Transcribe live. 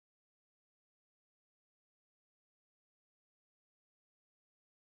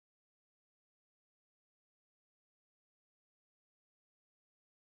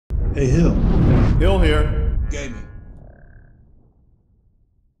Hey, Hill. Hill here. Gaming.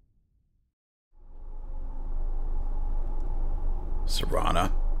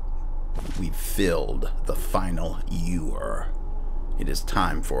 Serana, we've filled the final ewer. It is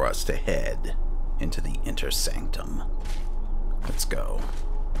time for us to head into the Inner Sanctum. Let's go.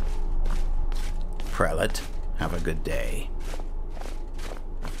 Prelate, have a good day.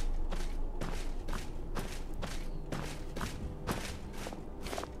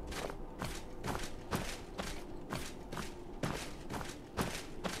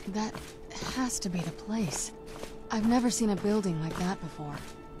 That has to be the place. I've never seen a building like that before.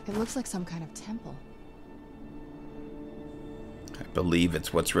 It looks like some kind of temple. I believe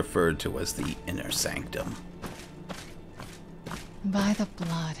it's what's referred to as the Inner Sanctum. By the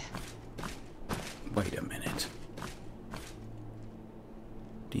blood. Wait a minute.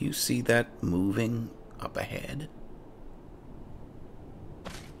 Do you see that moving up ahead?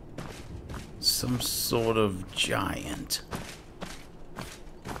 Some sort of giant.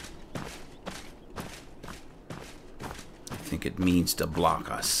 I think it means to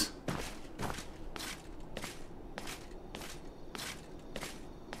block us.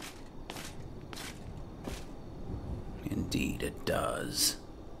 Indeed it does.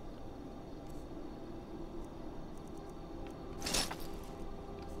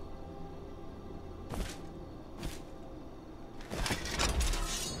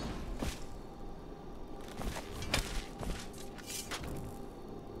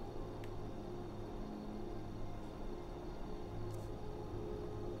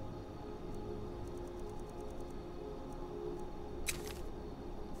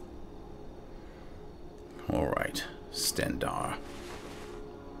 All right, Stendarr.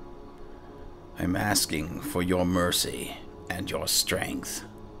 I'm asking for your mercy and your strength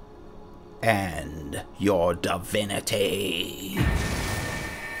and your divinity.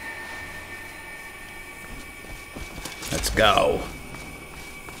 Let's go.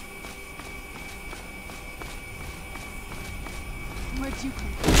 Where'd you come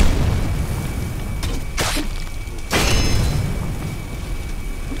from?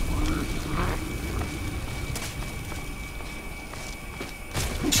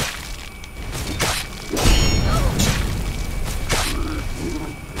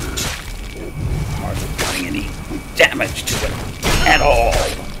 Damage to it at all.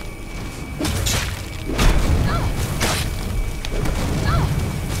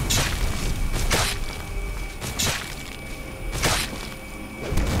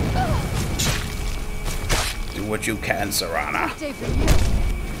 Do what you can, Serana. Day for you.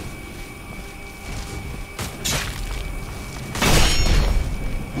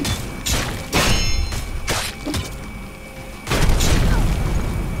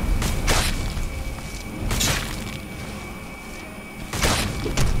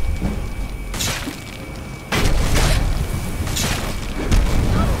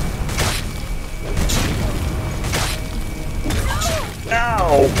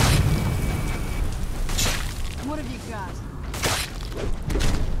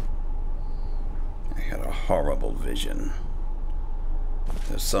 Vision.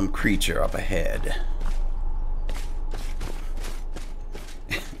 There's some creature up ahead.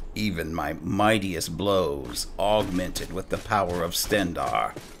 Even my mightiest blows, augmented with the power of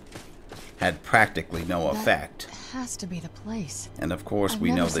Stendarr, had practically no effect. Has to be the place. And of course,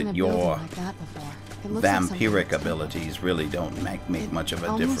 we know that your vampiric abilities really don't make much of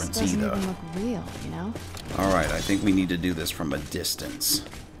a difference either. It doesn't even look real, you know? All right, I think we need to do this from a distance.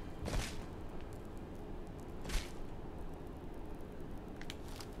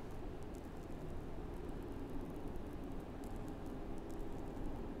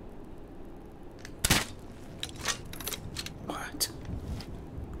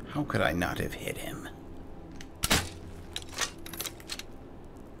 How could I not have hit him?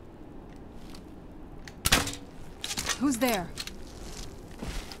 Who's there?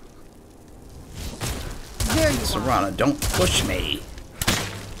 There you are. Serana, don't push me.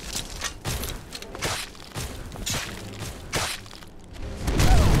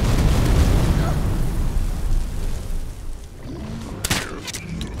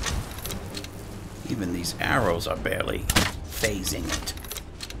 Even these arrows are barely phasing it.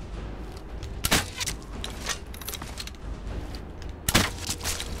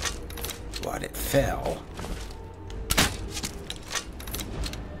 But it fell.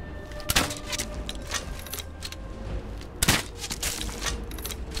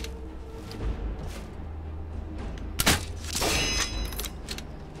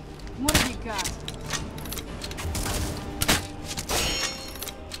 What have you got?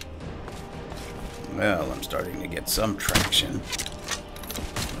 Well, I'm starting to get some traction.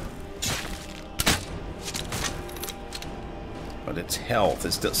 But its health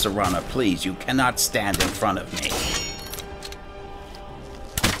is still... Serana, please, you cannot stand in front of me.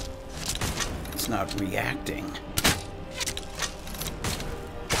 It's not reacting.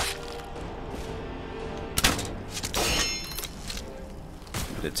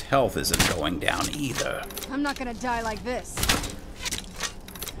 But its health isn't going down either. I'm not gonna die like this.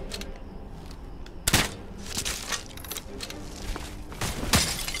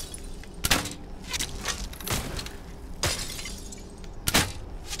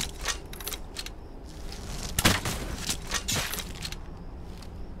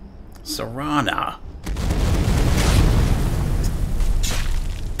 Serana.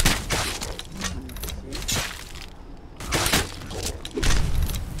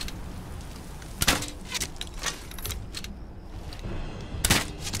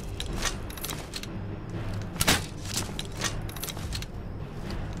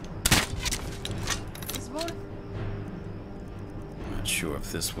 Not sure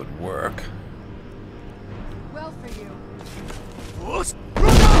if this would work. Well for you.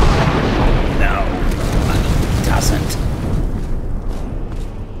 No, it doesn't.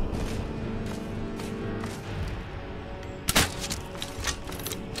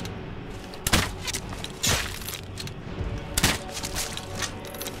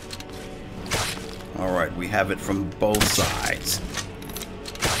 All right, we have it from both sides.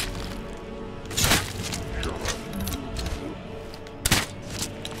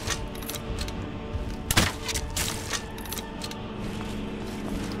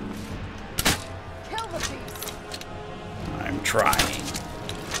 Trying.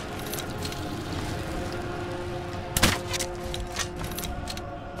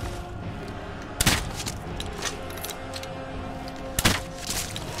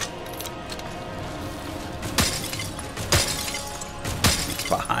 It's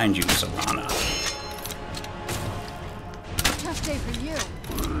behind you, Serana. Tough day for you.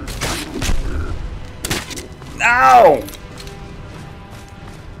 No!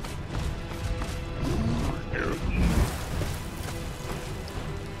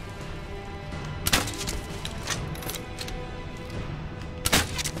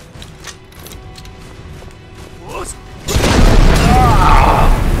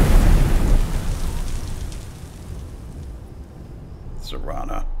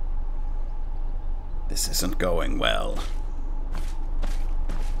 Serana, this isn't going well.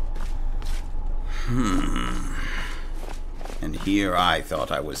 And here I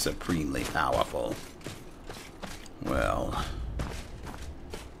thought I was supremely powerful. Well,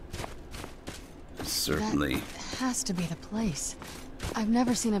 certainly... That has to be the place. I've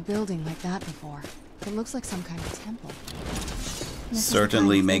never seen a building like that before. It looks like some kind of temple.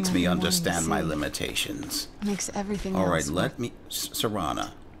 Certainly makes me understand my limitations. Makes everything all else right, let me...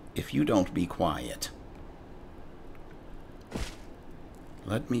 Serana, if you don't be quiet.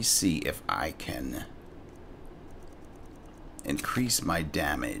 Let me see if I can increase my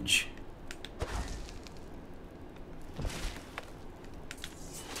damage.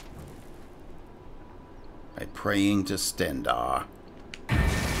 By praying to Stendarr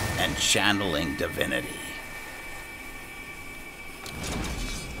and channeling divinity.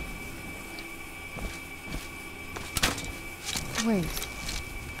 Wait.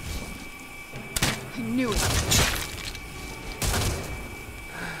 I knew it.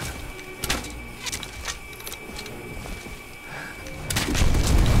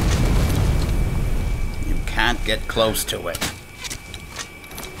 You can't get close to it.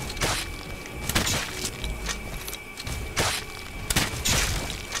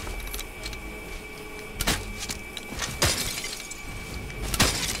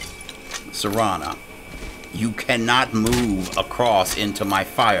 Serana, you cannot move across into my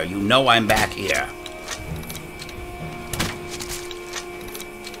fire. You know I'm back here.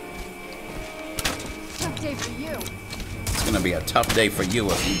 Tough day for you. It's gonna be a tough day for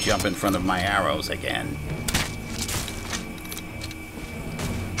you if you jump in front of my arrows again.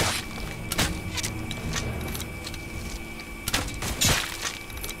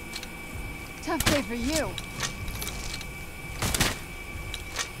 Tough day for you.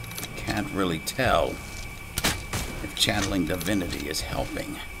 Can't really tell if channeling divinity is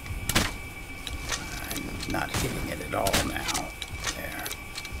helping. I'm not hitting it at all now. There.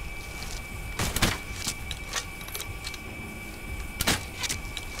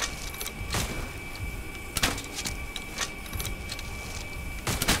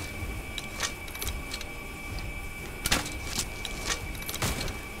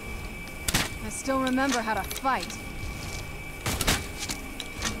 I still remember how to fight.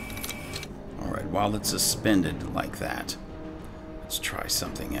 Alright, while it's suspended like that, let's try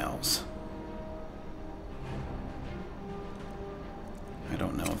something else. I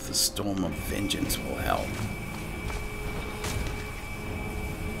don't know if the Storm of Vengeance will help.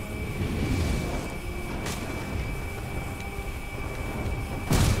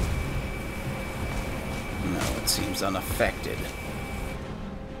 No, it seems unaffected.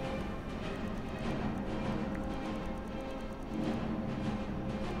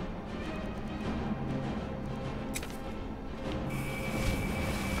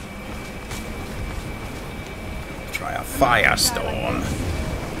 Try a firestorm.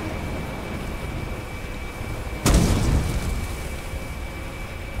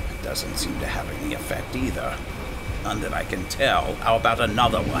 It doesn't seem to have any effect either. None that I can tell. How about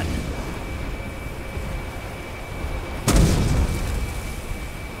another one?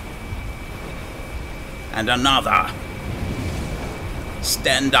 And another.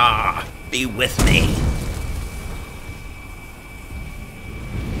 Stendarr, be with me.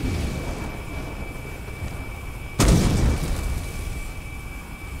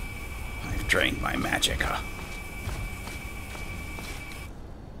 Drained my magicka.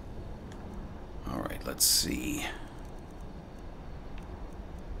 Alright, let's see.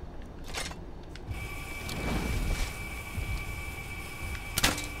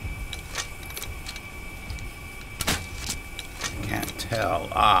 Can't tell.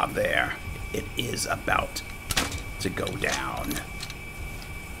 Ah, there. It is about to go down.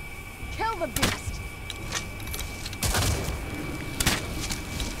 Kill the beast!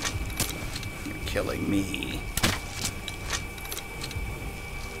 Killing me.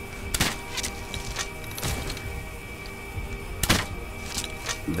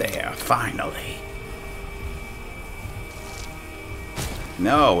 There, finally.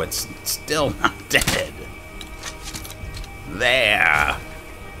 No, it's still not dead. There.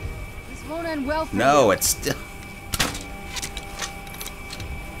 This won't end well for No, you. it's still...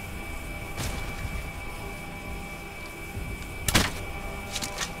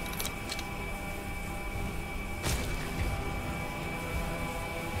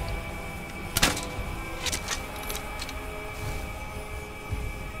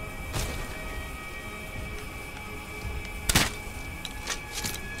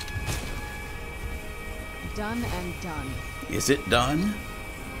 Done and done. Is it done?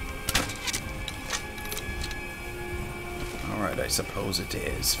 Alright, I suppose it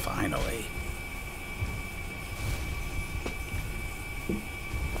is, finally.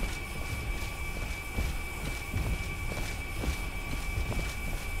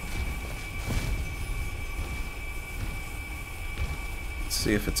 Let's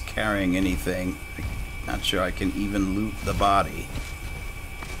see if it's carrying anything. Not sure I can even loot the body.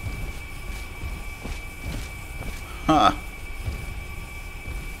 Huh.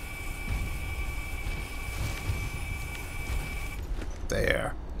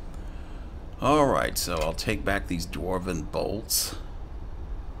 There. Alright, so I'll take back these dwarven bolts.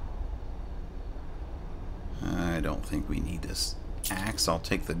 I don't think we need this axe. I'll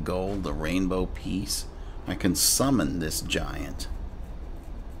take the gold, the rainbow piece. I can summon this giant.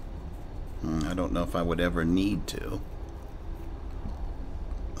 I don't know if I would ever need to.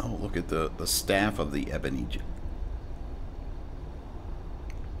 Oh, look at the staff of the ebony.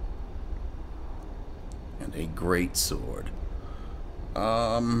 And a great sword.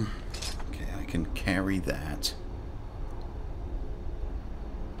 Okay, I can carry that.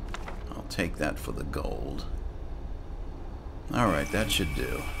 I'll take that for the gold. Alright, that should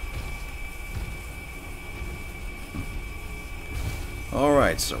do.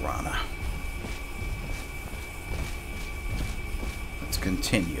 Alright, Serana. Let's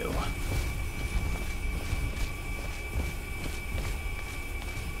continue.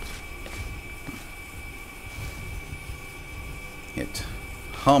 It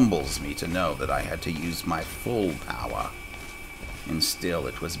humbles me to know that I had to use my full power. And still,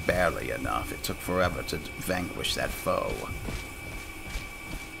 it was barely enough. It took forever to vanquish that foe.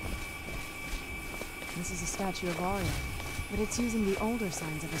 This is a statue of Arya, but it's using the older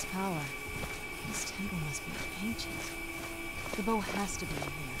signs of his power. This temple must be ancient. The bow has to be in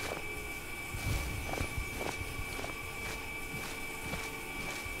here.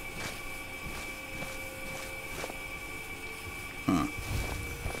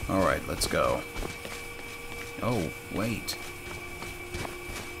 Alright, let's go. Oh, wait.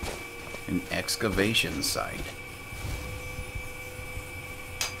 An excavation site.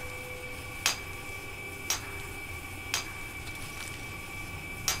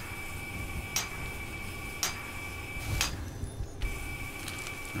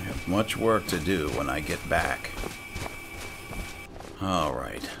 I have much work to do when I get back.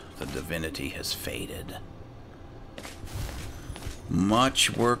 Alright, the divinity has faded.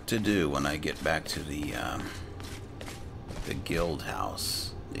 Much work to do when I get back to the the guild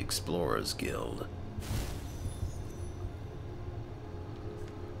house, the Explorers Guild.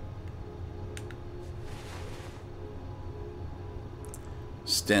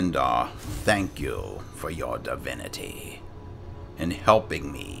 Stendarr, thank you for your divinity in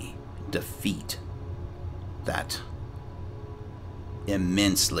helping me defeat that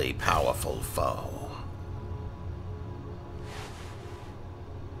immensely powerful foe.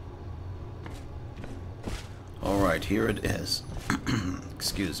 Alright, here it is.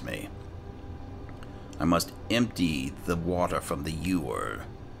 Excuse me. I must empty the water from the ewer.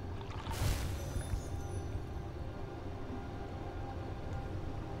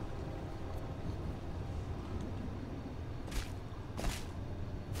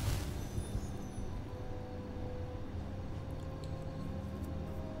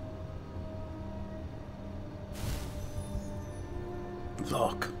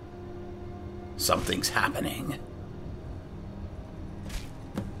 Look. Something's happening.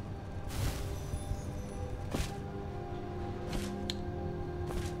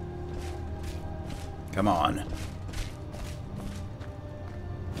 Come on.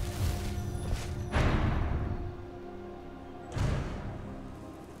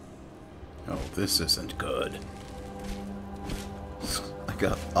 Oh, this isn't good. It's like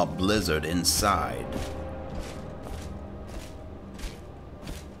a blizzard inside.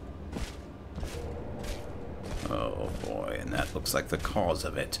 Oh boy, and that looks like the cause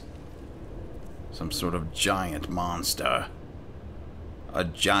of it. Some sort of giant monster. A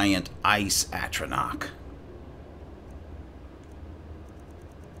giant ice Atronach.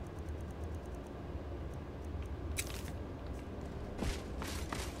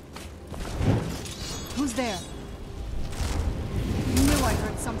 Who's there? You knew I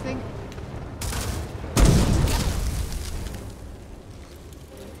heard something.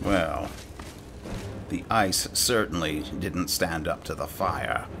 Well, the ice certainly didn't stand up to the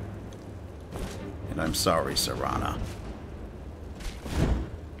fire. And I'm sorry, Serana.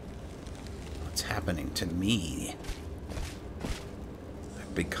 What's happening to me?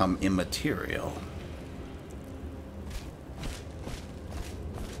 I've become immaterial.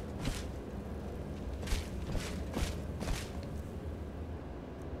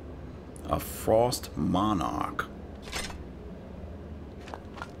 A frost monarch.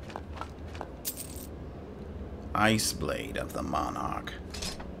 Ice blade of the monarch.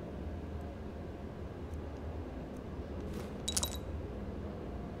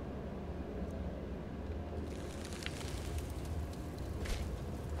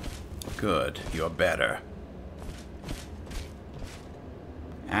 Good, you're better.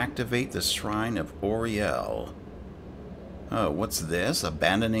 Activate the Shrine of Auriel. Oh, what's this?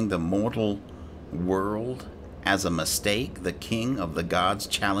 Abandoning the mortal world as a mistake? The king of the gods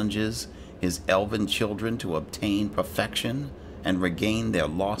challenges his elven children to obtain perfection and regain their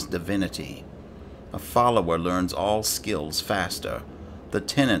lost divinity. A follower learns all skills faster. The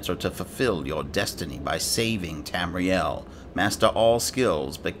tenets are to fulfill your destiny by saving Tamriel. Master all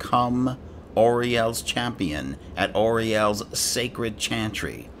skills. Become Auriel's champion at Auriel's sacred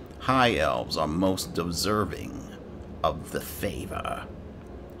chantry. High elves are most deserving of the favor.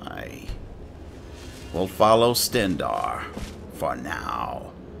 I will follow Stendarr for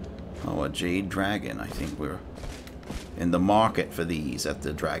now. Oh, a jade dragon. I think we're in the market for these at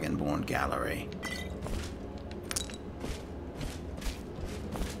the Dragonborn Gallery.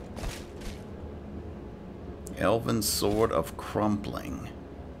 Elven Sword of Crumpling.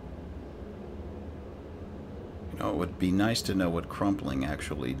 You know, it would be nice to know what crumpling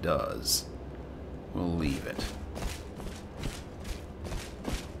actually does. We'll leave it.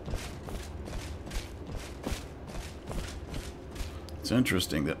 It's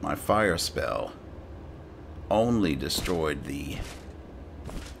interesting that my fire spell only destroyed the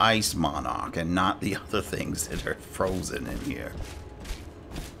ice monarch and not the other things that are frozen in here.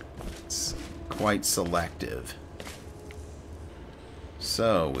 It's quite selective.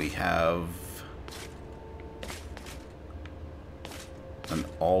 So we have an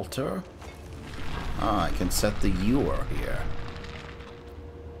altar. Ah, I can set the ewer here.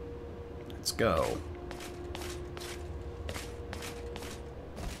 Let's go.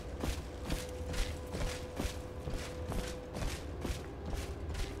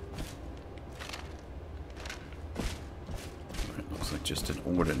 It looks like just an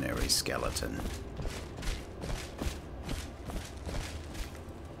ordinary skeleton.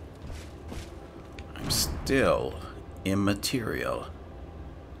 I'm still immaterial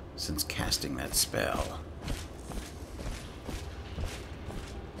since casting that spell.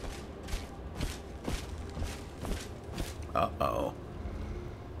 Uh-oh.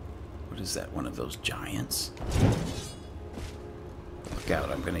 What is that, one of those giants? Scout.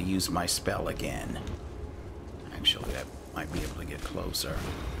 I'm going to use my spell again. Actually, I might be able to get closer.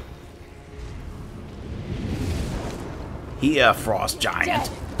 Here, Frost Giant.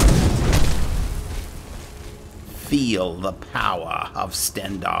 Feel the power of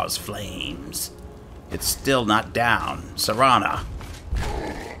Stendarr's flames. It's still not down. Serana.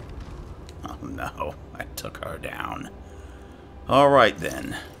 Oh no, I took her down. Alright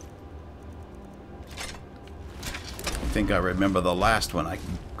then. I think I remember the last one I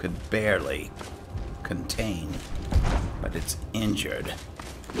could barely contain, but it's injured.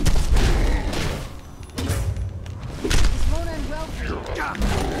 This won't end well for you.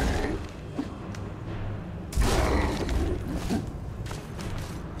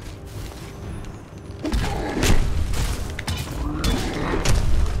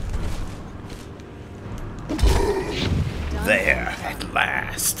 There, at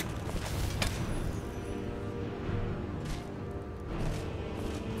last.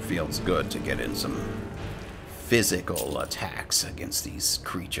 Feels good to get in some physical attacks against these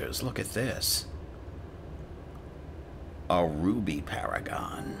creatures. Look at this. A ruby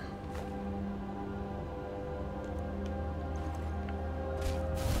paragon.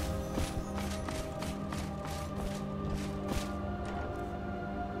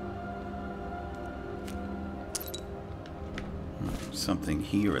 Something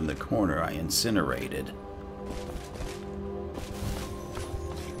here in the corner I incinerated.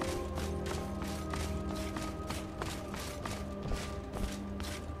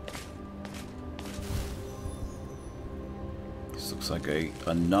 This looks like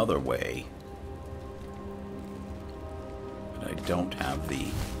another way. But I don't have the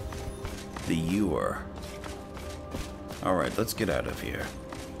ewer. Alright, let's get out of here.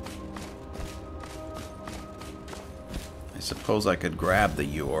 I suppose I could grab the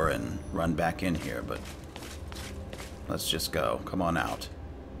ewer and run back in here, but let's just go. Come on out.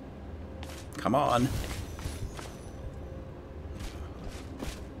 Come on.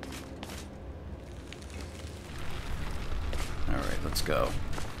 Alright, let's go.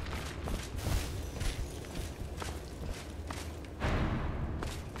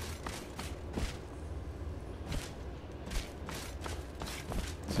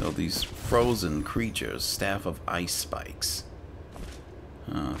 So these frozen creatures, Staff of Ice Spikes.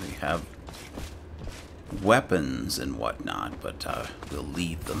 They have weapons and whatnot, but we'll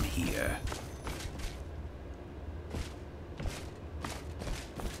leave them here.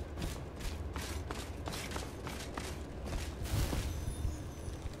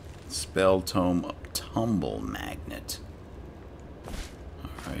 Spell Tome Tumble Magnet.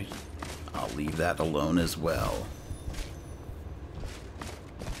 Alright, I'll leave that alone as well.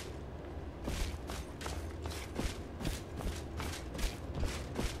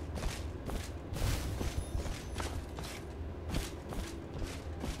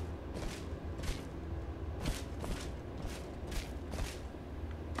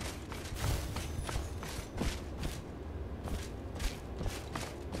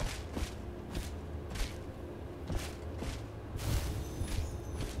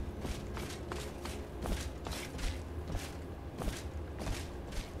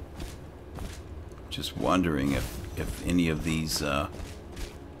 Just wondering if any of these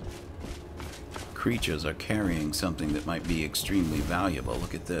creatures are carrying something that might be extremely valuable.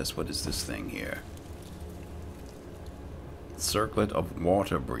 Look at this. What is this thing here? Circlet of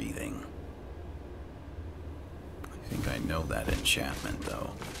Water Breathing. I think I know that enchantment,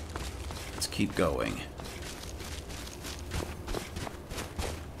 though. Let's keep going.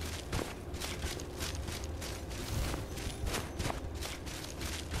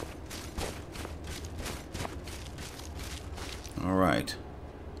 Alright.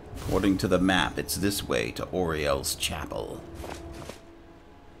 According to the map, it's this way to Auriel's chapel.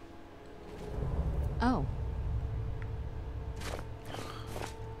 Oh.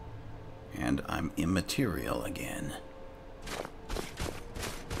 And I'm immaterial again.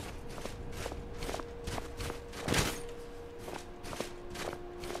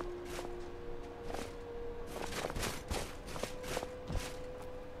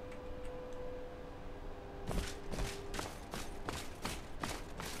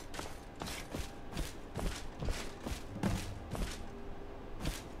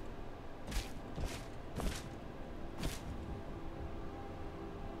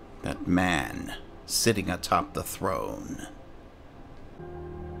 That man sitting atop the throne.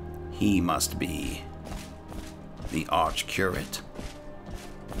 He must be the Archcurate.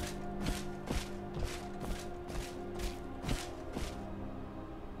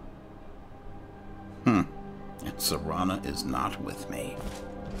 And Serana is not with me.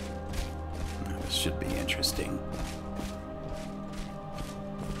 This should be interesting.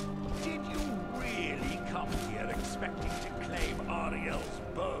 expecting to claim Ariel's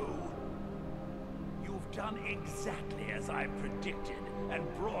bow? You've done exactly as I predicted and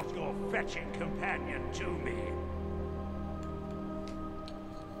brought your fetching companion to me.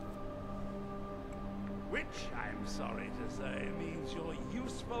 Which, I'm sorry to say, means your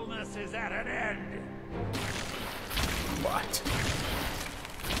usefulness is at an end. What?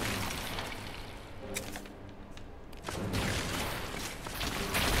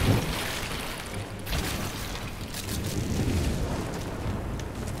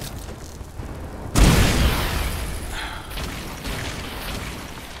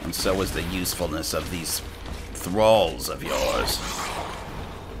 And so is the usefulness of these thralls of yours.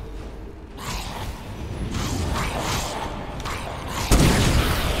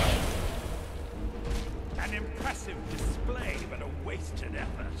 An impressive display, but a wasted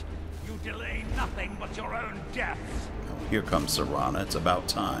effort. You delay nothing but your own deaths. Oh, here comes Serana. It's about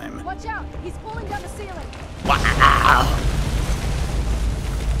time. Watch out! He's pulling down the ceiling! Wow!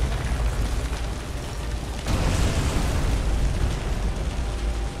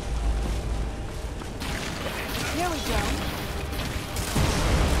 Here we go.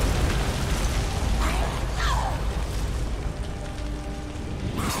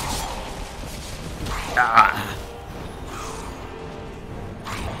 Ah!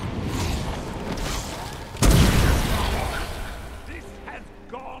 This has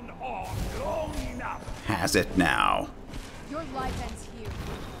gone on long enough. Has it now? Your life ends here.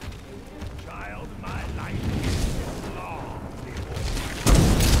 Child, my life is long before.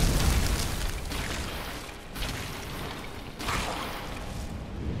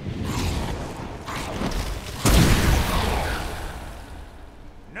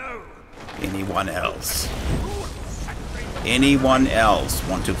 No. Anyone else? Anyone else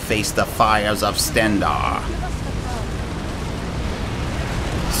want to face the fires of Stendarr? Give us the bow.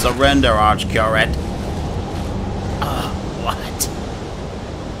 Surrender, Archcurate. What?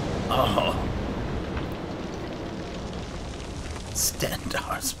 Oh.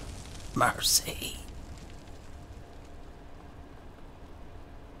 Stendarr's mercy.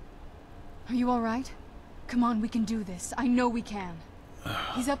 Are you all right? Come on, we can do this. I know we can.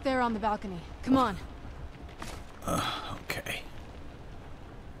 He's up there on the balcony. Come on. Okay.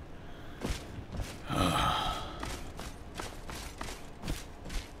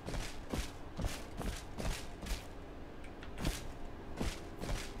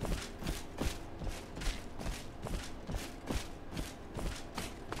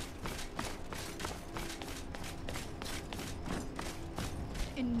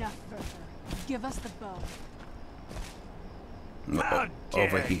 Enough, Bertha. Give us the bow. How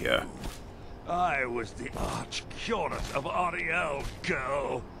Over dare here. you. I was the arch-curate of Ariel,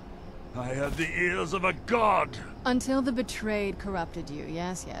 girl. I had the ears of a god. Until the betrayed corrupted you.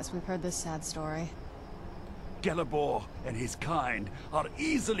 Yes, yes, we've heard this sad story. Gelibor and his kind are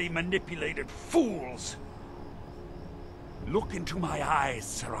easily manipulated fools. Look into my eyes,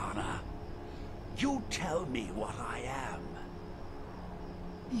 Serana. You tell me what I am.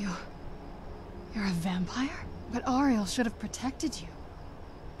 You're a vampire? But Ariel should have protected you.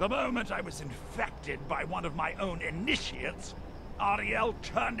 The moment I was infected by one of my own initiates, Ariel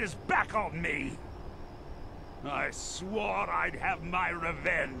turned his back on me. I swore I'd have my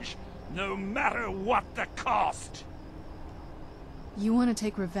revenge, no matter what the cost. You want to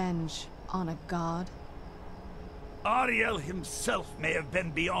take revenge on a god? Ariel himself may have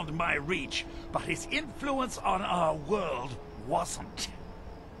been beyond my reach, but his influence on our world wasn't.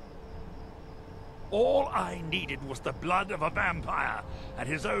 All I needed was the blood of a vampire and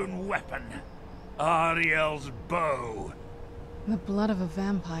his own weapon, Ariel's bow. The blood of a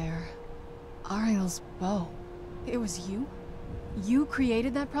vampire. Ariel's bow. It was you? You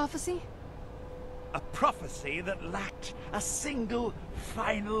created that prophecy? A prophecy that lacked a single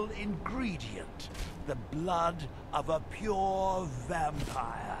final ingredient. The blood of a pure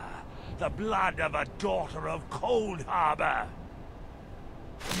vampire. The blood of a daughter of Cold Harbor.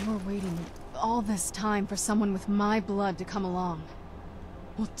 You were waiting all this time for someone with my blood to come along.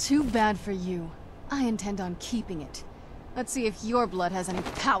 Well, too bad for you. I intend on keeping it. Let's see if your blood has any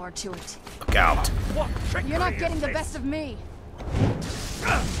power to it. Look out. What trickery You're not is getting the this? best of me.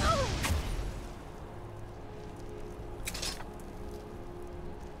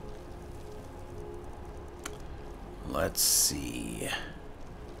 Let's see.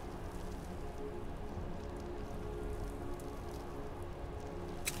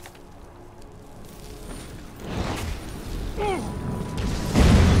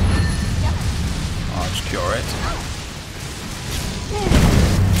 Archcurate.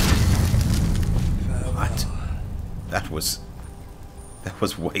 What? That was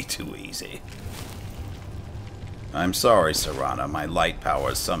way too easy. I'm sorry, Serana. My light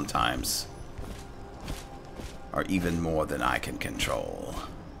powers sometimes are even more than I can control.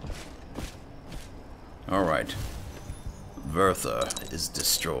 Alright. Verther is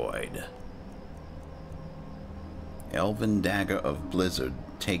destroyed. Elven Dagger of Blizzard.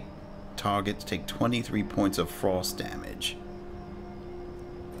 Targets take 23 points of frost damage.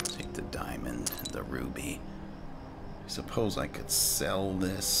 Take the diamond and the ruby. I suppose I could sell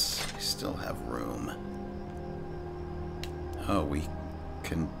this. I still have room. Oh, we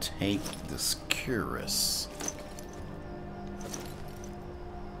can take this cuirass.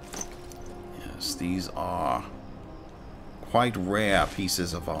 Yes, these are quite rare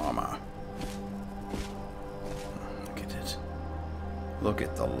pieces of armor. Look at it. Look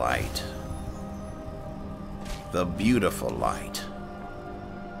at the light. The beautiful light.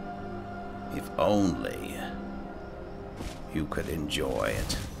 If only you could enjoy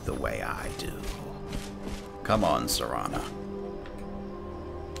it the way I do. Come on, Serana.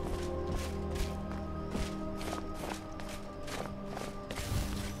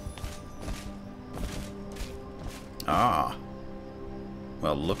 Ah.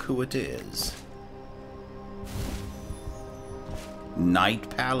 Well, look who it is. Knight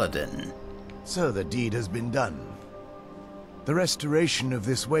Paladin. So the deed has been done. The restoration of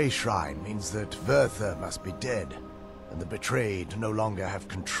this way shrine means that Verther must be dead, and the betrayed no longer have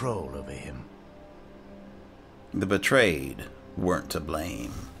control over him. The betrayed weren't to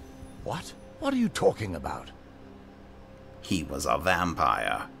blame. What? What are you talking about? He was a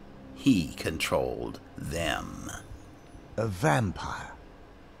vampire. He controlled them. A vampire?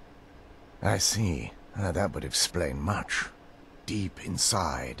 I see. That would explain much. Deep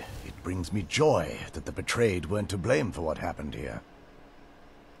inside, it brings me joy that the betrayed weren't to blame for what happened here.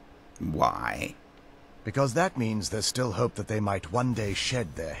 Why? Because that means there's still hope that they might one day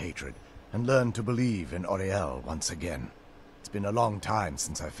shed their hatred and learn to believe in Auriel once again. It's been a long time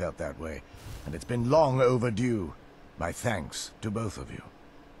since I felt that way, and it's been long overdue. My thanks to both of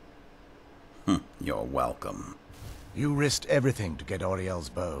you. You're welcome. You risked everything to get Auriel's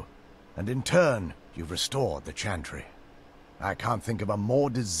bow, and in turn, you've restored the Chantry. I can't think of a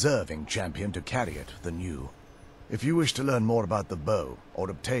more deserving champion to carry it than you. If you wish to learn more about the bow, or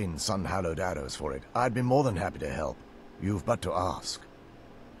obtain sun-hallowed arrows for it, I'd be more than happy to help. You've but to ask.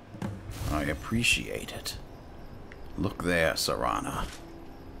 I appreciate it. Look there, Serana.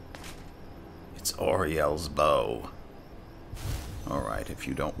 It's Auriel's bow. Alright, if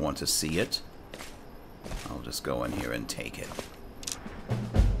you don't want to see it, I'll just go in here and take it.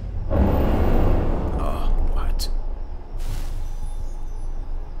 Oh, what?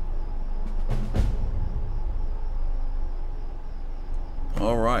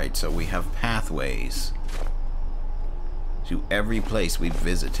 Alright, so we have pathways to every place we've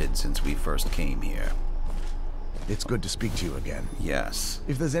visited since we first came here. It's good to speak to you again. Yes.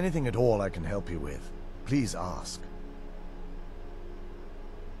 If there's anything at all I can help you with, please ask.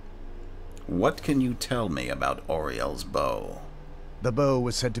 What can you tell me about Auriel's bow? The bow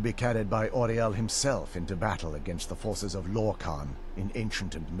was said to be carried by Auriel himself into battle against the forces of Lorkhan in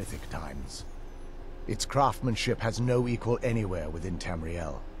ancient and mythic times. Its craftsmanship has no equal anywhere within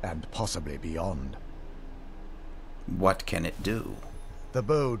Tamriel, and possibly beyond. What can it do? The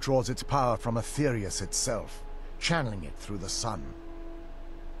bow draws its power from Aetherius itself, channeling it through the sun.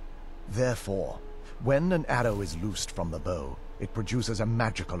 Therefore, when an arrow is loosed from the bow, it produces a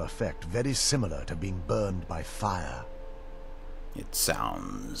magical effect very similar to being burned by fire. It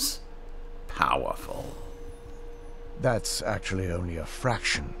sounds powerful. That's actually only a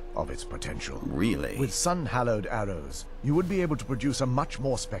fraction of its potential. Really? With sun-hallowed arrows, you would be able to produce a much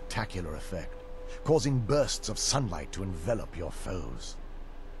more spectacular effect, causing bursts of sunlight to envelop your foes.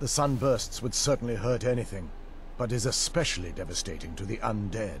 The sunbursts would certainly hurt anything, but is especially devastating to the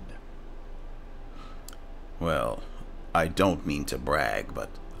undead. Well, I don't mean to brag, but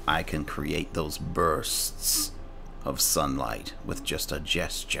I can create those bursts of sunlight with just a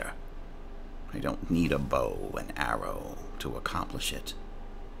gesture. I don't need a bow and arrow to accomplish it.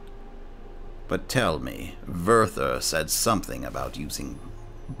 But tell me, Verther said something about using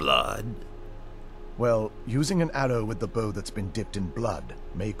blood. Well, using an arrow with the bow that's been dipped in blood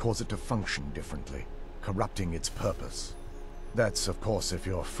may cause it to function differently, corrupting its purpose. That's, of course, if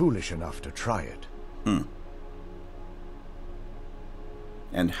you're foolish enough to try it.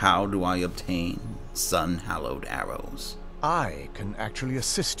 And how do I obtain sun-hallowed arrows? I can actually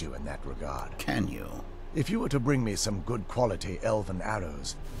assist you in that regard. Can you? If you were to bring me some good quality elven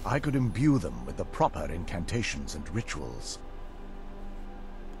arrows, I could imbue them with the proper incantations and rituals.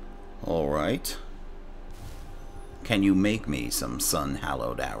 All right. Can you make me some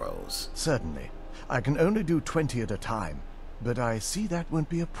sun-hallowed arrows? Certainly. I can only do 20 at a time, but I see that won't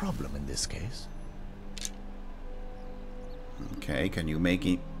be a problem in this case. Okay, can you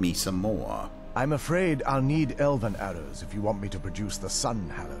make me some more? I'm afraid I'll need elven arrows if you want me to produce the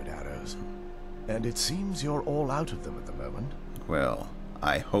sun-hallowed arrows. And it seems you're all out of them at the moment. Well,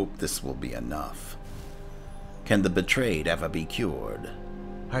 I hope this will be enough. Can the betrayed ever be cured?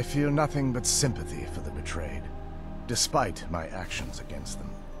 I feel nothing but sympathy for the betrayed, despite my actions against them.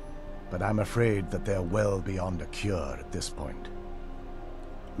 But I'm afraid that they're well beyond a cure at this point.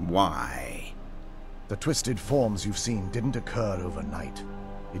 Why? The twisted forms you've seen didn't occur overnight.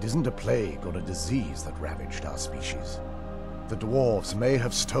 It isn't a plague or a disease that ravaged our species. The dwarves may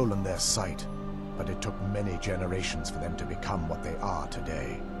have stolen their sight, but it took many generations for them to become what they are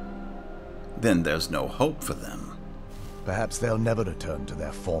today. Then there's no hope for them. Perhaps they'll never return to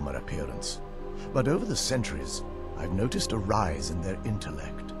their former appearance. But over the centuries, I've noticed a rise in their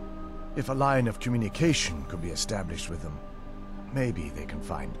intellect. If a line of communication could be established with them, maybe they can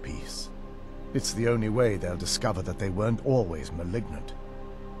find peace. It's the only way they'll discover that they weren't always malignant.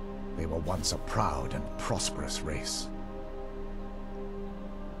 They were once a proud and prosperous race.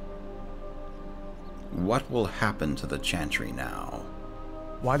 What will happen to the Chantry now?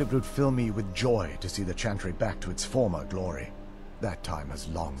 While it would fill me with joy to see the Chantry back to its former glory, that time has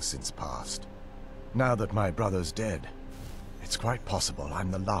long since passed. Now that my brother's dead, it's quite possible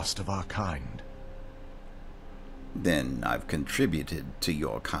I'm the last of our kind. Then I've contributed to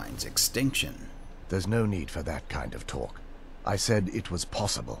your kind's extinction. There's no need for that kind of talk. I said it was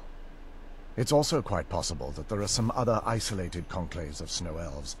possible. It's also quite possible that there are some other isolated conclaves of snow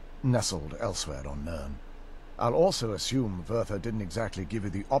elves, nestled elsewhere on Nirn. I'll also assume Vertha didn't exactly give you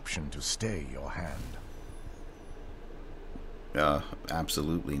the option to stay your hand.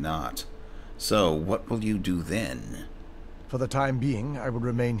 Absolutely not. So, what will you do then? For the time being, I will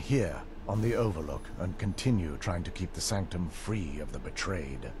remain here, on the Overlook, and continue trying to keep the Sanctum free of the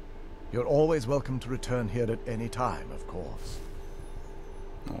betrayed. You're always welcome to return here at any time, of course.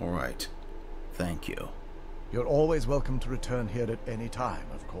 All right. Thank you. You're always welcome to return here at any time,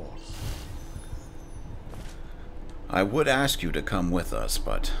 of course. I would ask you to come with us,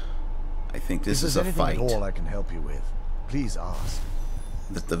 but I think this is a anything fight at all I can help you with, please ask.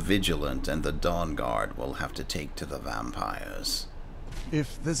 that the Vigilant and the Dawnguard will have to take to the vampires.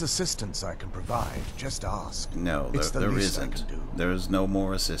 If there's assistance I can provide, just ask. No, It's the there least I isn't. can do. There is no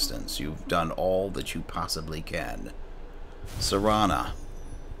more assistance. You've done all that you possibly can. Serana,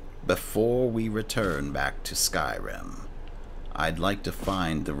 before we return back to Skyrim, I'd like to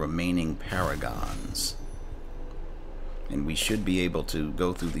find the remaining paragons. And we should be able to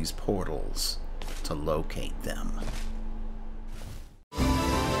go through these portals to locate them.